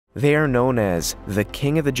They are known as the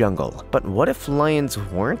king of the jungle, but what if lions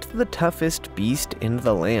weren't the toughest beast in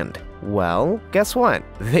the land? Well, guess what?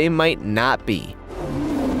 They might not be.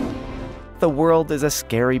 The world is a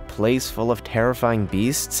scary place full of terrifying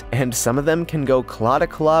beasts, and some of them can go claw to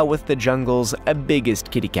claw with the jungle's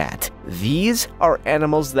biggest kitty cat. These are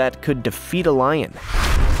animals that could defeat a lion.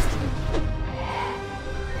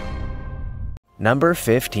 Number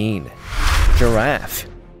 15. Giraffe.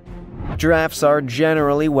 Giraffes are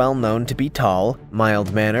generally well known to be tall,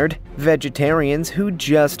 mild-mannered, vegetarians who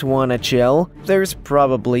just wanna chill. There's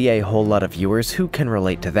probably a whole lot of viewers who can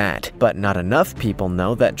relate to that, but not enough people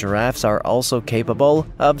know that giraffes are also capable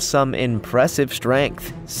of some impressive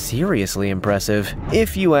strength. Seriously impressive.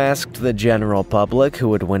 If you asked the general public who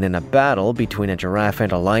would win in a battle between a giraffe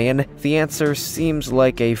and a lion, the answer seems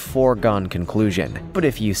like a foregone conclusion. But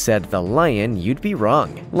if you said the lion, you'd be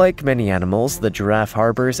wrong. Like many animals, the giraffe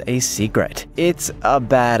harbors a secret. It's a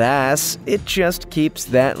badass, it just keeps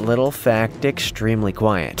that little fact extremely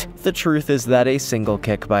quiet. The truth is that a single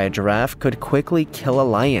kick by a giraffe could quickly kill a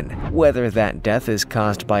lion. Whether that death is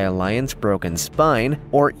caused by a lion's broken spine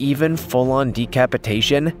or even full-on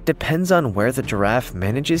decapitation depends on where the giraffe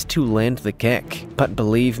manages to land the kick. But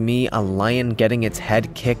believe me, a lion getting its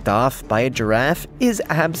head kicked off by a giraffe is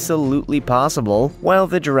absolutely possible. While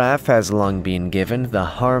the giraffe has long been given the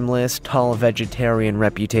harmless, tall vegetarian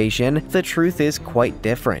reputation, the truth is quite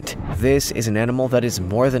different. This is an animal that is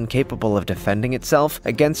more than capable of defending itself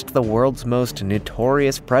against the world's most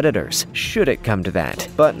notorious predators, should it come to that.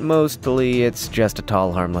 But mostly, it's just a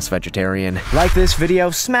tall, harmless vegetarian. Like this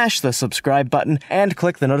video, smash the subscribe button, and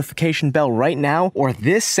click the notification bell right now, or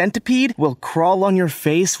this centipede will crawl on your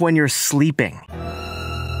face when you're sleeping.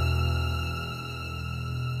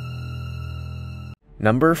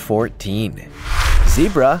 Number 14.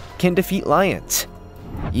 Zebra can defeat lions.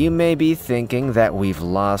 You may be thinking that we've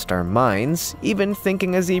lost our minds, even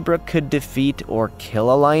thinking a zebra could defeat or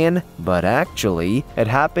kill a lion, but actually, it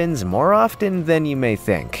happens more often than you may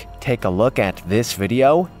think. Take a look at this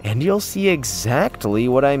video, and you'll see exactly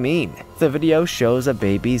what I mean. The video shows a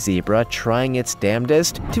baby zebra trying its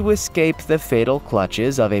damnedest to escape the fatal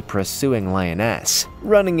clutches of a pursuing lioness.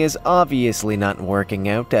 Running is obviously not working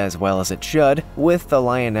out as well as it should, with the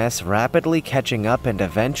lioness rapidly catching up and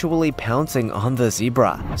eventually pouncing on the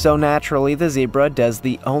zebra. So naturally, the zebra does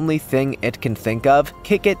the only thing it can think of: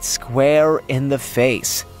 kick it square in the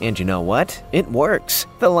face. And you know what? It works.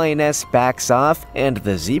 The lioness backs off, and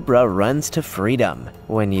the zebra runs to freedom.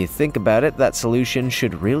 When you think about it, that solution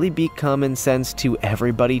should really be common sense to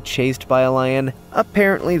everybody chased by a lion.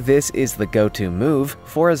 Apparently, this is the go-to move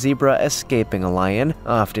for a zebra escaping a lion,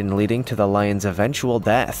 often leading to the lion's eventual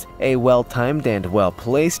death. A well-timed and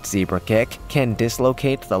well-placed zebra kick can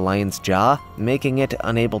dislocate the lion's jaw, making it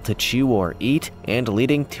unable to chew or eat, and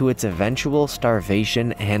leading to its eventual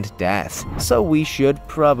starvation and death. So we should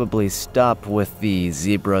probably stop with the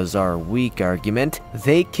zebras are weak argument.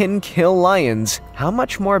 They can kill lions. How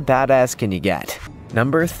much more badass can you get?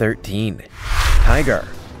 Number 13. Tiger.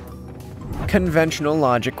 Conventional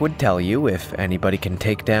logic would tell you if anybody can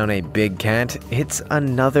take down a big cat, it's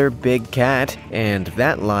another big cat, and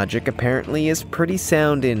that logic apparently is pretty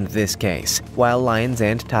sound in this case. While lions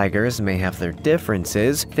and tigers may have their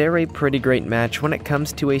differences, they're a pretty great match when it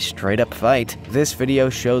comes to a straight-up fight. This video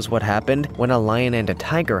shows what happened when a lion and a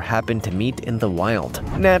tiger happened to meet in the wild.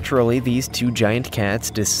 Naturally, these two giant cats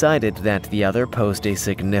decided that the other posed a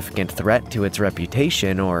significant threat to its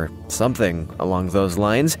reputation or something along those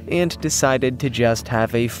lines, and decided to just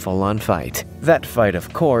have a full-on fight. That fight,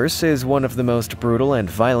 of course, is one of the most brutal and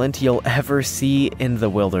violent you'll ever see in the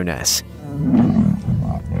wilderness.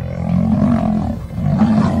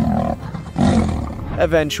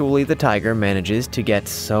 Eventually, the tiger manages to get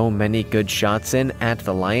so many good shots in at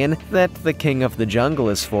the lion that the king of the jungle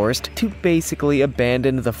is forced to basically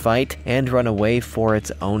abandon the fight and run away for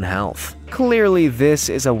its own health. Clearly, this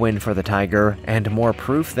is a win for the tiger, and more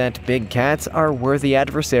proof that big cats are worthy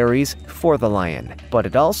adversaries for the lion. But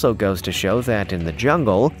it also goes to show that in the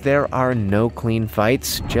jungle, there are no clean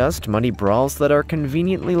fights, just muddy brawls that are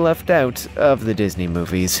conveniently left out of the Disney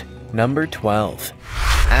movies. Number 12.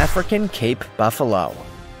 African Cape Buffalo.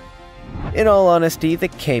 In all honesty, the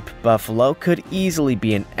Cape Buffalo could easily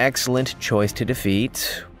be an excellent choice to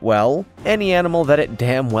defeat, well, any animal that it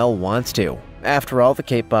damn well wants to. After all, the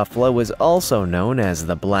Cape Buffalo is also known as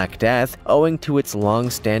the Black Death, owing to its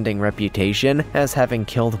long-standing reputation as having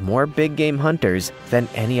killed more big-game hunters than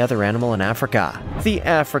any other animal in Africa. The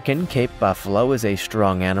African Cape Buffalo is a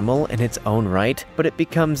strong animal in its own right, but it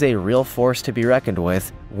becomes a real force to be reckoned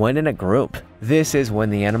with when in a group. This is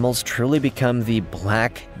when the animals truly become the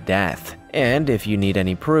Black Death. And if you need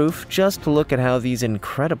any proof, just look at how these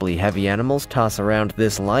incredibly heavy animals toss around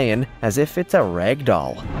this lion as if it's a rag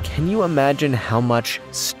doll. Can you imagine how much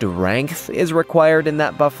strength is required in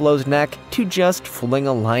that buffalo's neck to just fling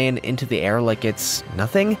a lion into the air like it's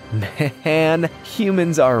nothing? Man,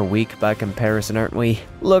 humans are weak by comparison, aren't we?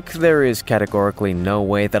 Look, there is categorically no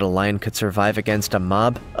way that a lion could survive against a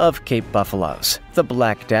mob of Cape buffaloes. The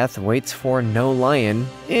Black Death waits for no lion,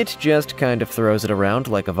 it just kind of throws it around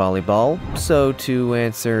like a volleyball. So to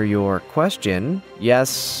answer your question,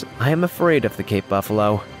 yes, I am afraid of the Cape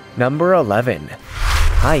buffalo. Number 11.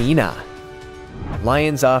 Hyena.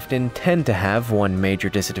 Lions often tend to have one major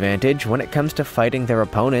disadvantage when it comes to fighting their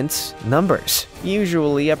opponents: numbers.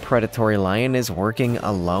 Usually a predatory lion is working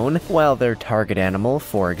alone, while their target animal,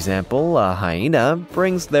 for example, a hyena,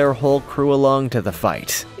 brings their whole crew along to the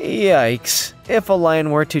fight. Yikes. If a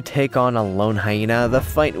lion were to take on a lone hyena, the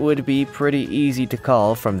fight would be pretty easy to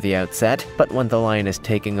call from the outset, but when the lion is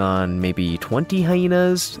taking on maybe 20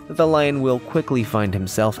 hyenas, the lion will quickly find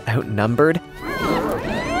himself outnumbered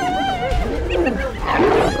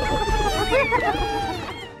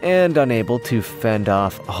and unable to fend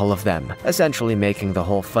off all of them, essentially making the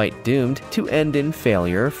whole fight doomed to end in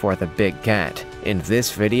failure for the big cat. In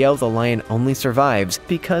this video, the lion only survives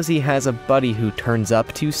because he has a buddy who turns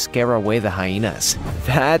up to scare away the hyenas.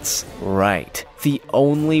 That's right. The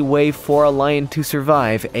only way for a lion to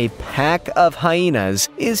survive a pack of hyenas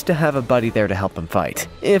is to have a buddy there to help him fight.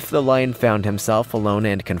 If the lion found himself alone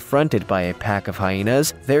and confronted by a pack of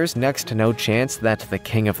hyenas, there's next to no chance that the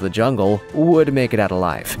king of the jungle would make it out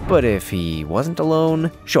alive. But if he wasn't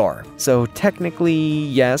alone, sure. So technically,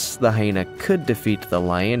 yes, the hyena could defeat the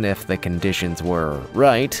lion if the conditions were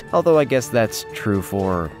right, although I guess that's true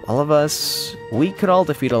for all of us. We could all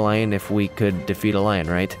defeat a lion if we could defeat a lion,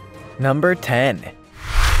 right? Number 10.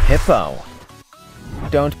 Hippo.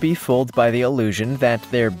 Don't be fooled by the illusion that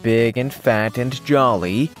they're big and fat and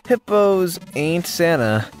jolly. Hippos ain't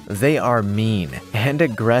Santa. They are mean and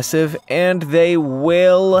aggressive, and they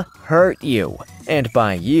will hurt you. And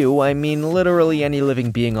by you, I mean literally any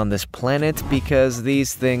living being on this planet, because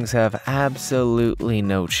these things have absolutely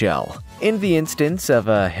no chill. In the instance of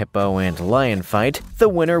a hippo and lion fight, the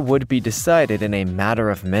winner would be decided in a matter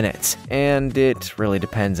of minutes, and it really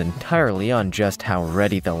depends entirely on just how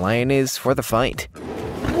ready the lion is for the fight.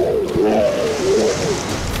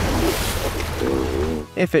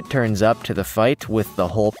 If it turns up to the fight with the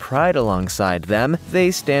whole pride alongside them,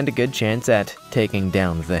 they stand a good chance at taking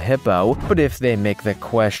down the hippo, but if they make the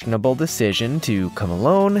questionable decision to come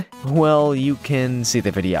alone, well, you can see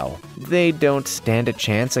the video. They don't stand a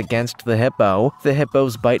chance against the hippo. The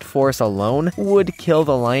hippo's bite force alone would kill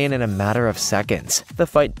the lion in a matter of seconds. The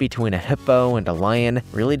fight between a hippo and a lion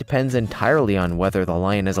really depends entirely on whether the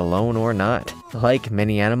lion is alone or not. Like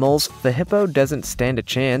many animals, the hippo doesn't stand a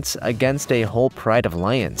chance against a whole pride of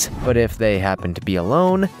lions, but if they happen to be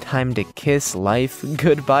alone, time to kiss life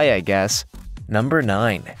goodbye, I guess. Number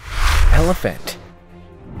 9. Elephant.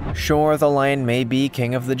 Sure, the lion may be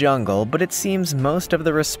king of the jungle, but it seems most of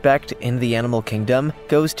the respect in the animal kingdom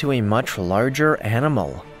goes to a much larger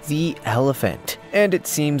animal, the elephant. And it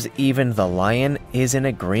seems even the lion is in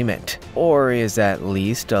agreement, or is at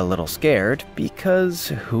least a little scared, because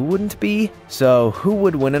who wouldn't be? So who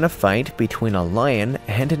would win in a fight between a lion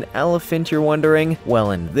and an elephant, you're wondering?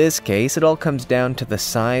 Well, in this case, it all comes down to the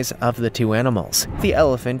size of the two animals. The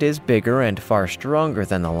elephant is bigger and far stronger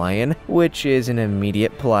than the lion, which is an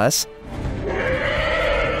immediate plus.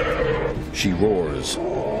 She roars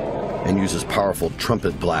and uses powerful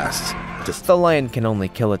trumpet blasts. The lion can only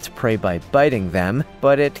kill its prey by biting them,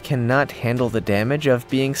 but it cannot handle the damage of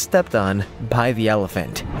being stepped on by the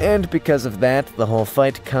elephant. And because of that, the whole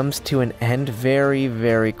fight comes to an end very,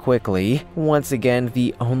 very quickly. Once again,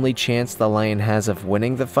 the only chance the lion has of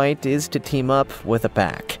winning the fight is to team up with a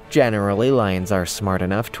pack. Generally, lions are smart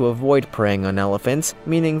enough to avoid preying on elephants,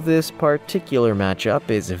 meaning this particular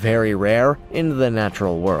matchup is very rare in the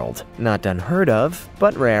natural world. Not unheard of,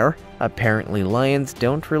 but rare. Apparently, lions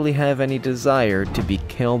don't really have any desire to be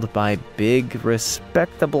killed by big,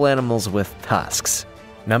 respectable animals with tusks.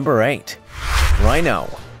 Number 8. Rhino.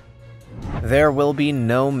 There will be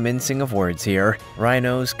no mincing of words here.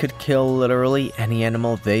 Rhinos could kill literally any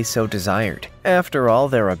animal they so desired. After all,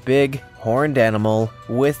 they're a big, horned animal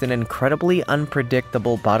with an incredibly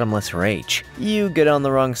unpredictable bottomless rage. You get on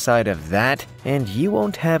the wrong side of that, and you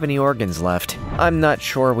won't have any organs left. I'm not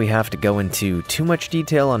sure we have to go into too much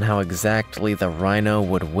detail on how exactly the rhino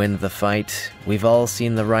would win the fight. We've all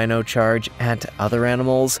seen the rhino charge at other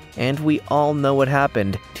animals, and we all know what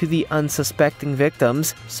happened to the unsuspecting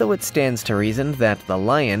victims, so it stands stands to reason that the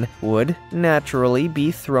lion would naturally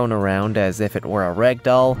be thrown around as if it were a rag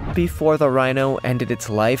doll before the rhino ended its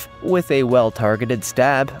life with a well-targeted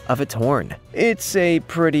stab of its horn. It's a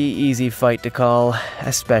pretty easy fight to call,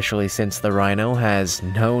 especially since the rhino has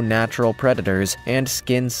no natural predators and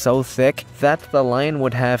skin so thick that the lion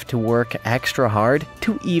would have to work extra hard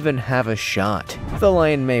to even have a shot. The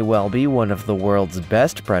lion may well be one of the world's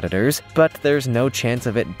best predators, but there's no chance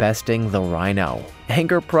of it besting the rhino.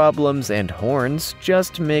 Anger problems and horns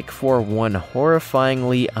just make for one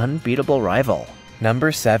horrifyingly unbeatable rival.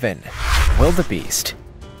 Number 7. Wildebeest.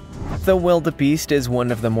 The wildebeest is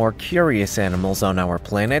one of the more curious animals on our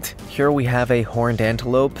planet. Here we have a horned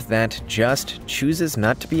antelope that just chooses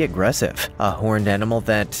not to be aggressive. A horned animal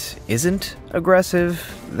that isn't aggressive?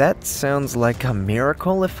 That sounds like a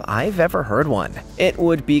miracle if I've ever heard one. It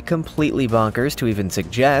would be completely bonkers to even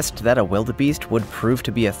suggest that a wildebeest would prove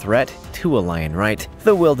to be a threat to a lion, right?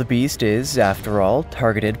 The wildebeest is, after all,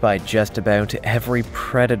 targeted by just about every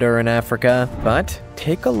predator in Africa. But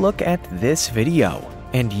take a look at this video,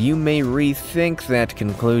 and you may rethink that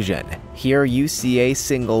conclusion. Here you see a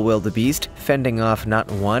single wildebeest fending off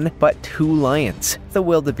not one, but 2 lions. The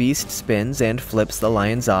wildebeest spins and flips the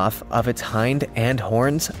lions off of its hind and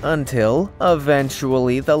horns until,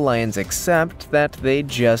 eventually, the lions accept that they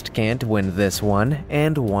just can't win this one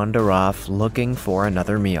and wander off looking for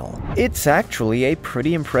another meal. It's actually a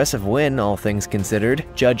pretty impressive win, all things considered.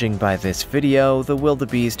 Judging by this video, the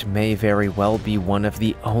wildebeest may very well be one of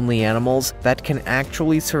the only animals that can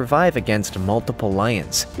actually survive against multiple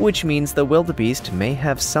lions, which means the wildebeest may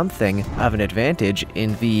have something of an advantage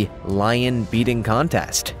in the lion beating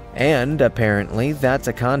contest. And apparently that's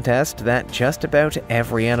a contest that just about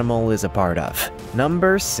every animal is a part of.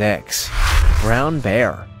 Number 6. Brown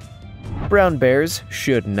bear. Brown bears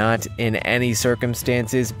should not, in any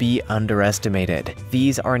circumstances, be underestimated.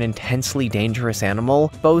 These are an intensely dangerous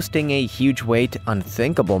animal, boasting a huge weight,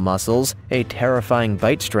 unthinkable muscles, a terrifying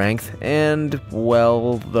bite strength, and,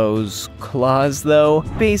 well, those claws though?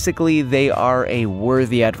 Basically, they are a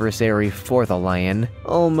worthy adversary for the lion.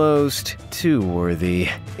 Almost too worthy.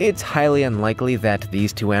 It's highly unlikely that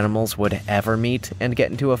these 2 animals would ever meet and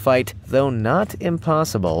get into a fight, though not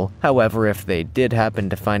impossible. However, if they did happen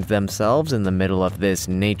to find themselves in the middle of this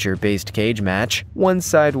nature-based cage match, one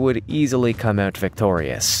side would easily come out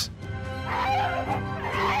victorious.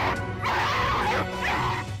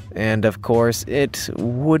 And of course, it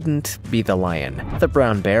wouldn't be the lion. The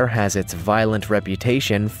brown bear has its violent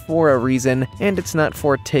reputation for a reason, and it's not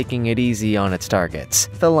for taking it easy on its targets.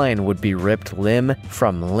 The lion would be ripped limb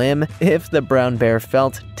from limb if the brown bear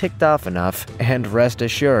felt ticked off enough, and rest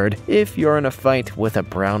assured, if you're in a fight with a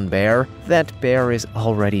brown bear, that bear is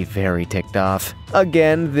already very ticked off.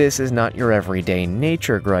 Again, this is not your everyday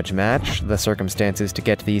nature grudge match. The circumstances to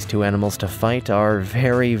get these 2 animals to fight are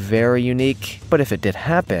very, very unique. But if it did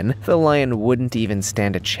happen, the lion wouldn't even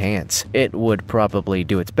stand a chance. It would probably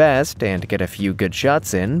do its best and get a few good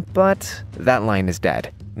shots in, but that lion is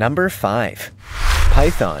dead. Number 5.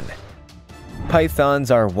 Python.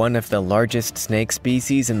 Pythons are one of the largest snake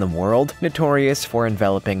species in the world, notorious for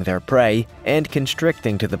enveloping their prey and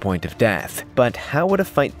constricting to the point of death. But how would a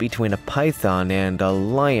fight between a python and a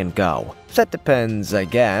lion go? That depends, I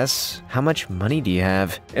guess. How much money do you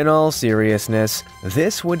have? In all seriousness,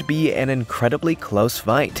 this would be an incredibly close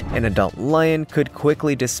fight. An adult lion could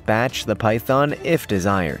quickly dispatch the python if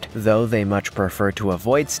desired, though they much prefer to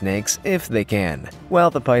avoid snakes if they can.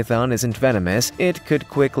 While the python isn't venomous, it could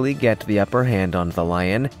quickly get the upper hand on the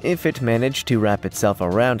lion if it managed to wrap itself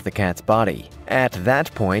around the cat's body. At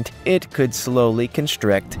that point, it could slowly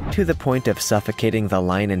constrict to the point of suffocating the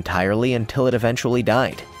lion entirely until it eventually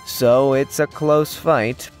died. So it's a close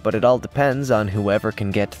fight, but it all depends on whoever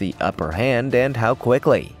can get the upper hand and how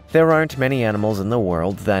quickly. There aren't many animals in the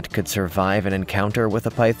world that could survive an encounter with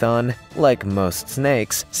a python. Like most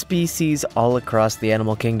snakes, species all across the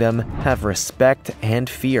animal kingdom have respect and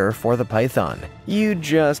fear for the python. You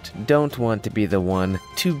just don't want to be the one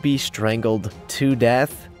to be strangled to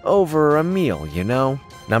death over a meal, you know?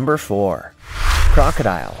 Number 4.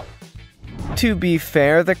 Crocodile. To be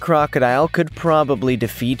fair, the crocodile could probably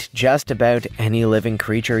defeat just about any living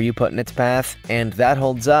creature you put in its path, and that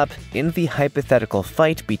holds up in the hypothetical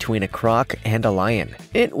fight between a croc and a lion.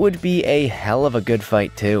 It would be a hell of a good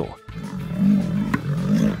fight too.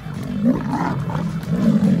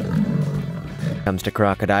 Comes to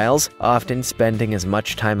crocodiles, often spending as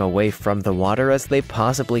much time away from the water as they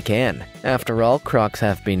possibly can. After all, crocs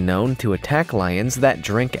have been known to attack lions that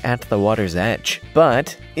drink at the water's edge.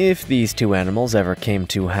 But if these 2 animals ever came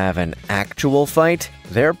to have an actual fight,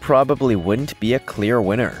 there probably wouldn't be a clear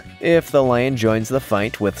winner. If the lion joins the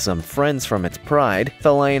fight with some friends from its pride,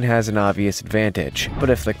 the lion has an obvious advantage.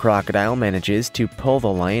 But if the crocodile manages to pull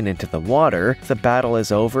the lion into the water, the battle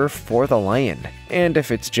is over for the lion. And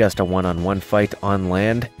if it's just a one-on-one fight on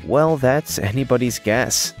land, well, that's anybody's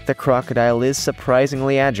guess. The crocodile is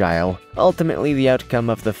surprisingly agile. Ultimately, the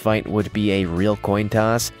outcome of the fight would be a real coin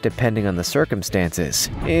toss, depending on the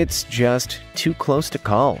circumstances. It's just too close to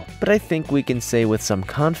call. But I think we can say with some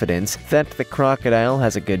confidence that the crocodile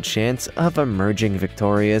has a good chance of emerging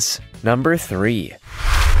victorious. Number 3.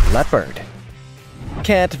 Leopard.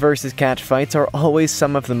 Cat versus cat fights are always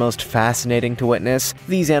some of the most fascinating to witness.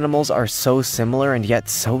 These animals are so similar and yet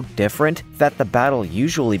so different that the battle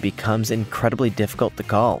usually becomes incredibly difficult to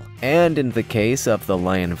call. And in the case of the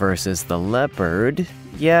lion versus the leopard,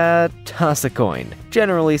 yeah, toss a coin.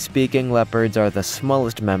 Generally speaking, leopards are the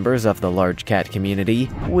smallest members of the large cat community,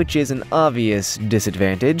 which is an obvious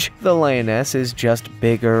disadvantage. The lioness is just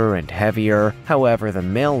bigger and heavier. However, the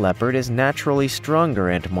male leopard is naturally stronger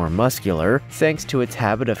and more muscular, thanks to its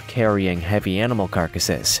habit of carrying heavy animal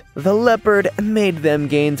carcasses. The leopard made them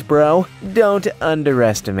gains, bro. Don't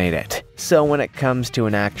underestimate it. So when it comes to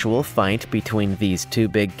an actual fight between these two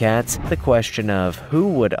big cats, the question of who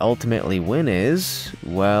would ultimately win is,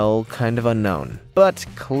 well, kind of unknown. But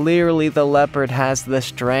clearly the leopard has the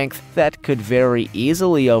strength that could very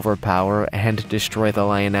easily overpower and destroy the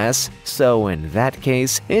lioness, so in that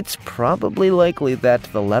case, it's probably likely that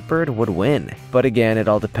the leopard would win. But again, it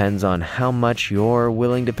all depends on how much you're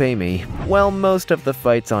willing to pay me. While most of the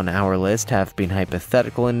fights on our list have been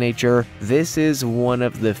hypothetical in nature, this is one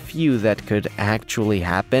of the few that could actually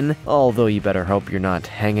happen, although you better hope you're not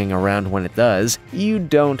hanging around when it does. You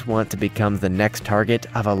don't want to become the next target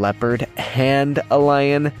of a leopard and a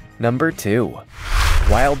lion. Number 2.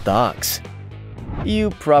 Wild dogs. You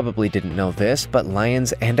probably didn't know this, but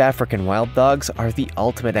lions and African wild dogs are the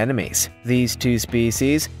ultimate enemies. These two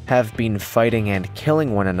species have been fighting and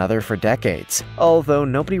killing one another for decades, although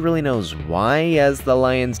nobody really knows why, as the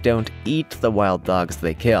lions don't eat the wild dogs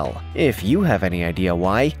they kill. If you have any idea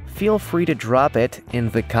why, feel free to drop it in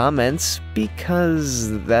the comments,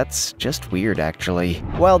 because that's just weird actually.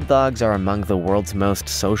 Wild dogs are among the world's most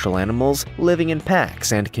social animals, living in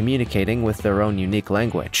packs and communicating with their own unique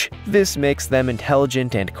language. This makes them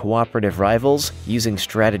intelligent and cooperative rivals, using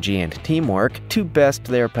strategy and teamwork to best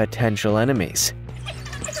their potential enemies.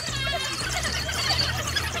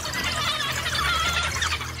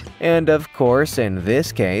 And of course, in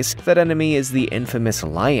this case, that enemy is the infamous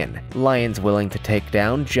lion. Lions willing to take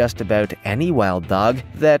down just about any wild dog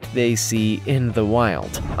that they see in the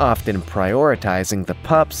wild, often prioritizing the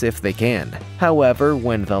pups if they can. However,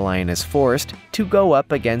 when the lion is forced to go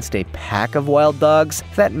up against a pack of wild dogs,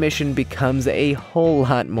 that mission becomes a whole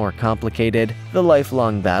lot more complicated. The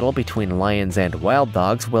lifelong battle between lions and wild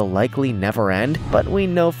dogs will likely never end, but we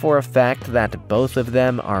know for a fact that both of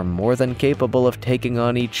them are more than capable of taking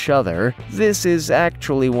on each other. This is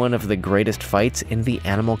actually one of the greatest fights in the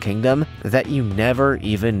animal kingdom that you never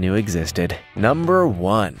even knew existed. Number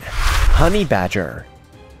 1. Honey badger.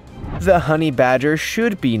 The honey badger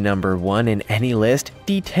should be number 1 in any list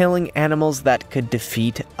detailing animals that could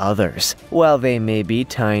defeat others. While they may be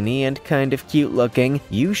tiny and kind of cute looking,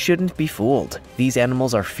 you shouldn't be fooled. These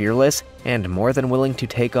animals are fearless and more than willing to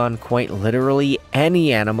take on quite literally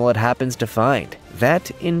any animal it happens to find.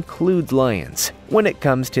 That includes lions. When it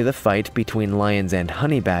comes to the fight between lions and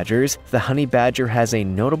honey badgers, the honey badger has a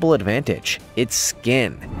notable advantage: its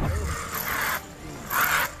skin.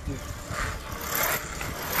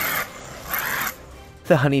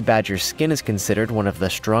 The honey badger's skin is considered one of the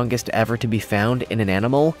strongest ever to be found in an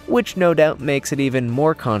animal, which no doubt makes it even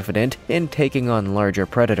more confident in taking on larger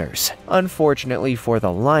predators. Unfortunately for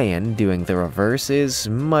the lion, doing the reverse is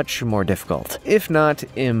much more difficult, if not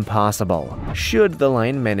impossible. Should the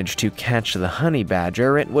lion manage to catch the honey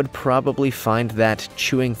badger, it would probably find that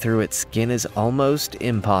chewing through its skin is almost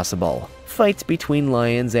impossible. Fights between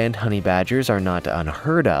lions and honey badgers are not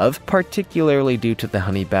unheard of, particularly due to the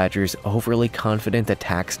honey badger's overly confident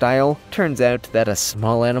attack style. Turns out that a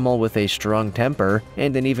small animal with a strong temper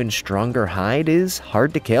and an even stronger hide is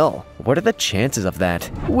hard to kill. What are the chances of that?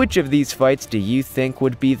 Which of these fights do you think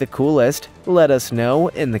would be the coolest? Let us know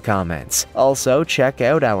in the comments. Also, check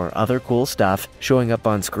out our other cool stuff showing up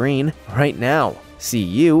on screen right now. See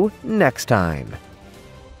you next time.